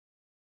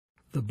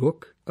The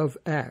Book of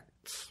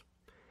Acts,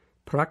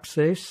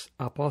 Praxes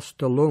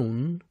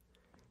Apostolon,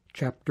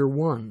 Chapter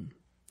 1.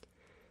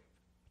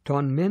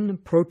 Ton men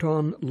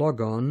proton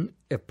logon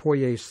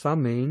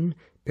epoiesamen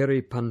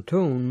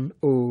peripanton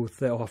o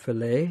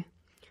Theophile,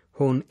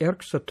 hon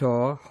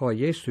erxator ho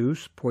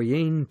Jesus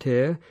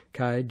poiente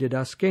kai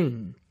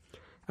didasken,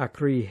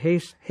 acri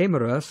hes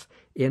hemeras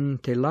in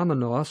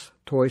telamenos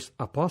tois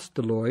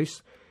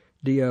apostolois,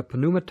 dia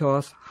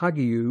pneumatos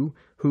hagiu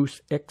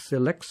hus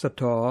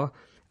exelexator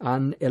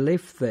an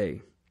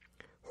elefthe,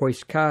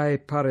 hois kai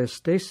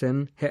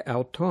parestesen he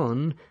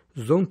auton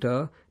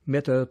zonta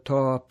meta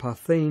ta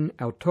pathen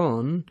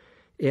auton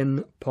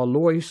in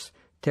polois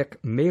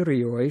tec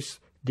meriois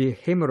de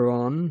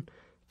hemeron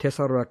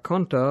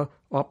tessaraconta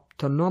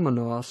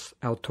optonomenos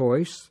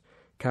autois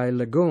kai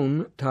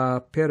legon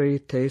ta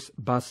perites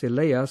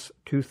basileas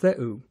tu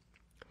theu,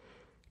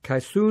 kai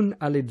sun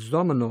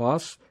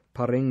alidzomenos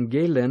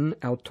parengelen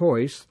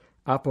autois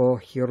apo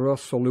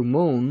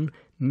hierosolumon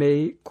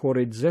me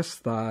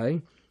coridzesthai,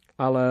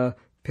 ala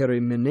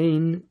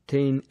perimenein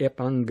ten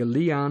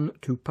evangelian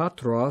tu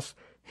patros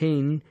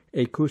hen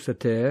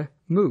ecusate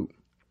mu.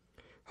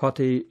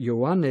 Hote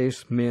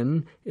Ioannes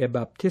men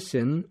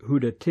baptisin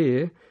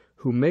hudate,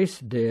 humes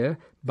de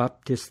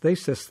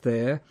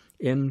baptisthesesthe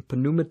in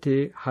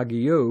pneumate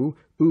hagio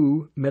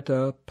u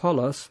meta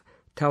polos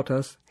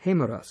tautas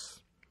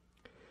hemeras.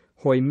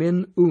 Hoi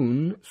men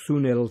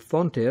sun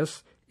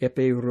elthontes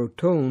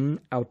eperoton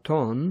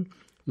auton,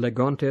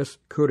 legontes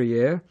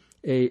courier,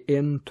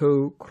 en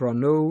to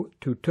chrono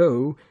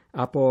tuto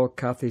apo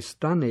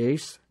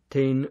kathistanes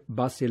ten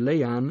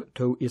basilean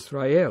to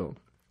Israel.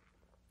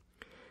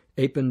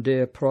 Epen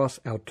de pros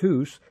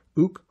autus,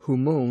 uc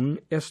humon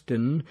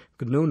esten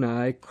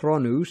gnonai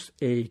chronus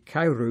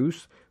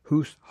Cairus,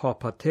 hus ha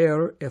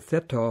pater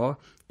ethetor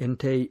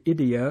ente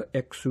idia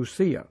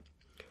exousia.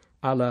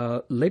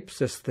 Ala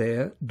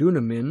lepsesthe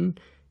dunamin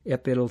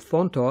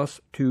epilthontos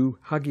tu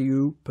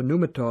hagiu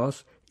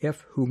pneumatos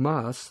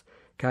humas,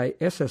 kai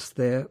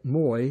esesthe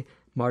moi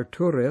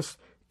martures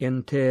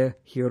in te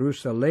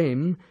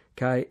Jerusalem,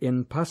 kai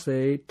in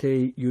passe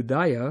te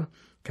Judaea,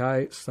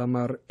 kai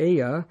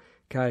Samaria,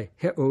 kai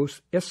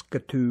heos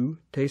escatu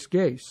tes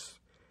geis.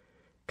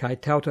 Kai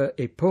tauta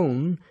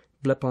epon,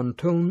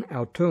 bleponton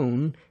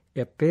auton,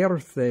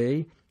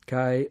 eperthe,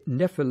 kai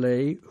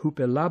nephile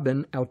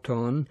hupelaben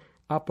auton,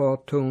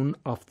 apoton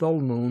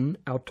ophthalmon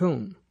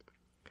auton.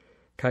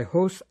 Kai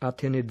hos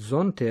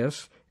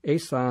atenidzontes,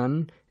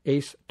 esan,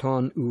 es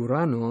ton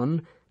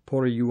uranon,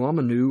 por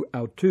iuomenu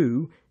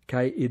autu,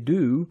 kai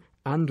idu,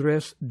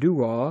 andres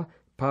dua,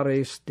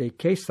 pares de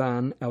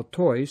kesan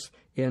autois,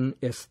 in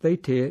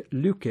esthete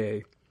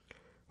luce.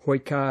 Hoi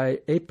kai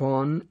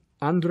epon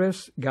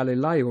andres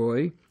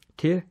Galileoi,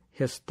 te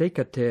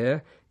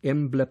hestecate,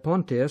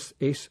 emblepontes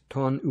es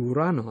ton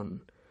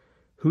uranon.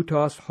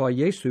 Hutos ha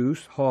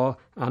Jesus ha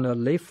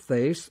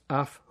analefthes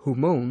af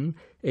humon,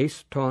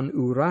 es ton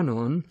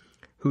uranon,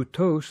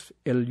 hutos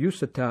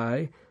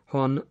eliusatai,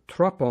 hon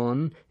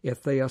tropon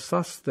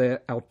etheasaste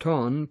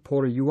auton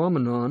por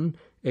iuomenon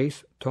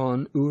es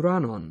ton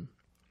uranon.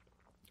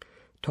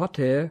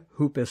 Tote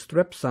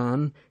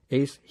hupestrepsan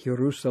es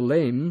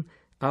Jerusalem,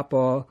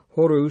 apo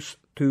horus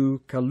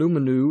tu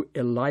calumenu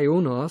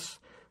Elionos,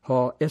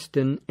 ha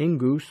esten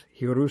engus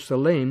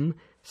Jerusalem,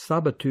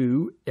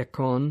 sabatu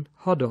econ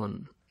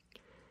hodon.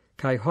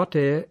 Kai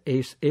hote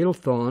es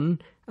elthon,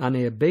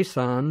 ane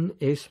besan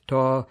es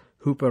ta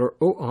huper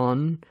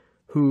oon,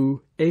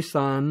 hu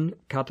esan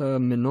kata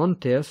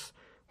menontes,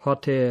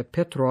 hote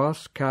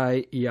Petros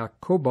kai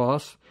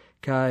Iacobos,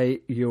 kai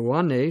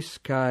Ioannes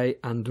kai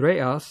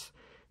Andreas,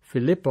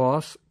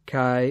 Philippos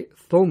kai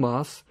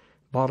Thomas,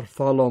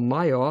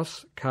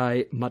 Bartholomeos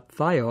kai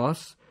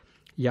Matthias,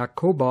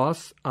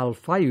 Jacobos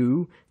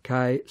Alphaiu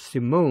kai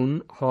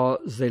Simon ha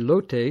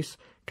Zelotes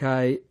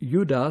kai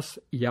Judas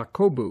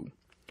Jacobu.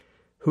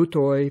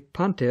 Hutoi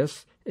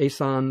pantes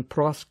esan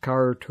pros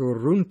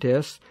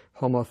carturuntes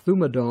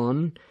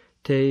homothumadon,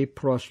 te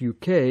pros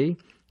euche,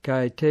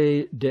 kai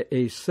te de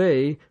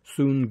ese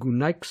sun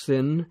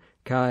gunaixin,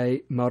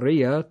 kai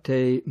Maria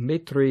te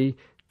metri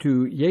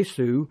tu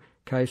Jesu,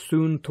 kai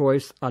sun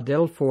tois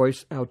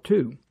adelphois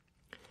autu.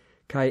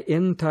 Kai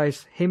in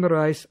tais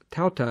hemerais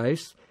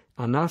tautais,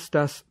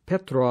 anastas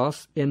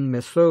Petros in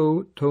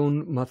meso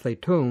ton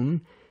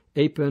matheton,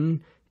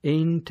 epen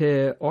ein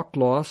te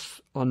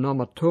oklos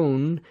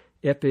onomaton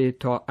epi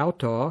ta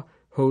auta,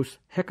 hos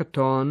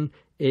hecaton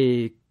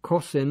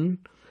kosin,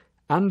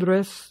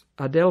 andres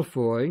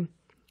adelphoi,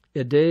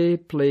 ede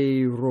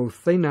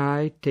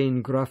pleirothenae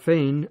ten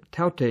graphein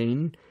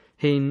tautein,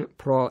 hen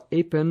pro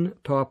epen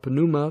ta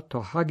pneuma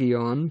ta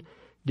hagion,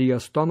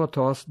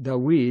 diastomatos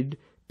David,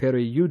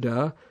 peri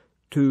Juda,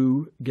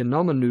 tu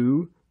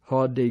genomenu,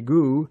 ha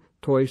degu,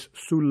 tois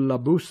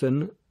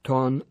sullabusen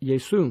ton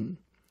Iesun.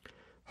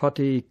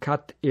 Hoti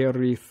cat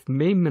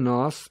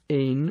erithmemenos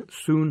ein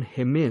sun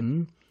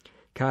hemin,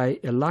 kai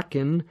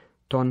elakin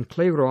ton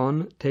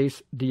cleron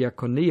tes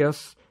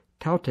diaconias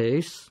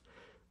tautes,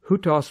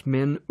 hutos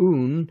men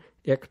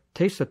ec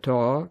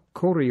tesator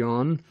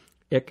corion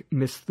ec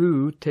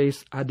misthu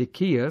tes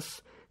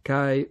adicias,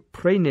 cae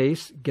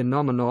prenes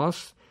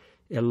genomenos,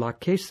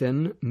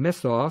 elacesen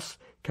mesos,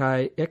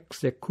 cae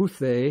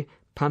executhe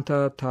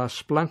panta ta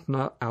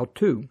splankna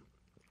autu.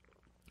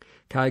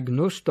 Cae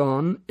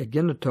gnoston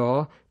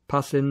egenita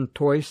pasin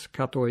tois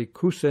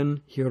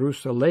katoikusen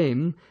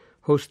Jerusalem,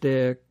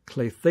 hoste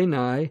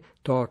clethenai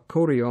ta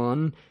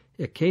korion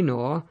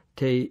ekeno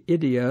te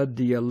idia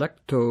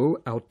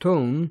dialecto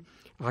auton,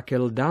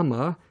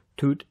 akeldama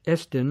tut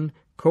estin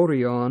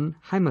korion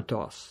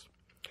haimatos.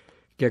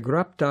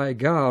 Gegraptai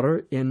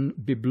gar in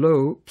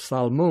biblo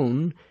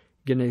psalmon,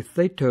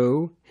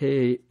 genetheto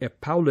he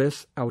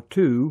epaulis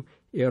autu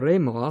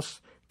eremos,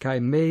 cae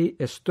me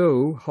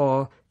esto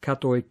ha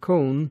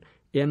katoikon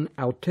en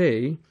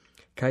aute,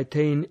 cae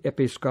ten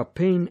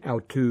episcopen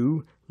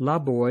autu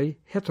laboi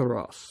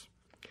heteros.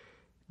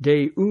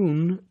 De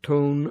un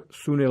ton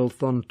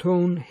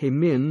sunelthonton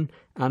hemin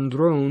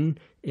andron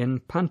en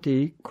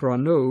panti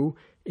chrono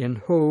en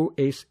ho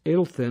es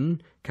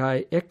elthen,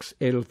 cae ex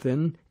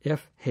elthen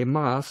ef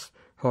hemas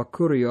ha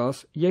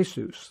kurios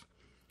Jesus.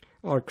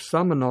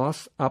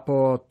 Arxamenos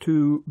apo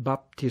tu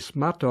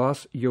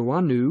baptismatos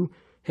Ioannu,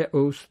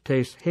 heos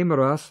tes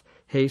hemeras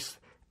hes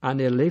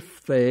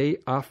anelephthei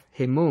af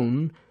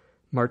hemon,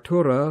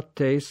 martura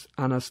tes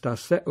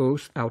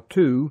anastaseos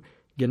autu,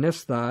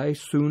 genesthai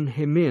sun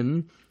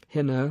hemin,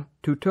 hena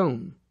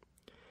tuton.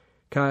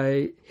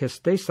 Cae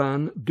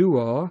hestesan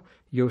duo,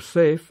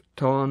 Ioseph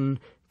ton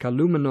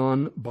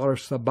calumenon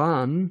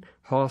Barsaban,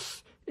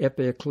 hos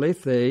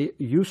epiclethe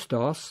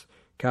justos,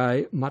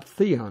 cae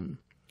Matthian,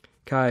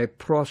 cae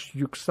pros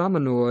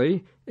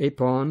juxamenoi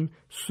epon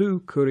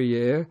su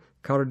curie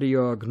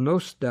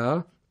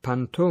cardiognosta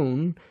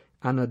panton,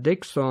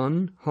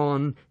 anadexon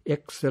hon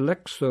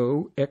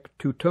exelexo ec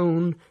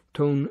tuton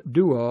ton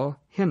duo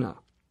hena.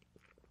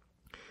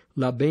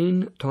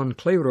 Laben ton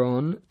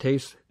cleron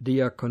tes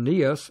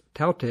diaconias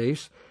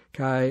tautes,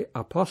 cae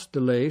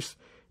apostoles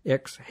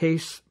ex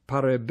hes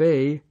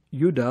parebe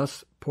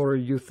Judas por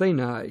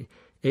euthenai,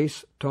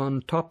 es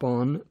ton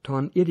topon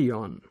ton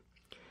idion.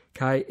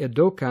 Cae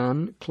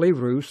edocan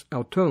clerus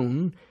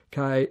auton,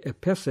 cae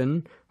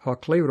epesen ha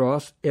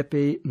cleros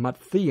epi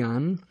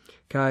Matthian,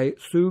 cae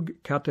sug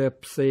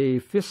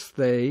catepse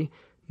phisthe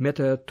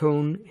meta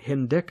ton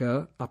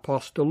hendeca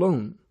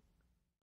apostolon.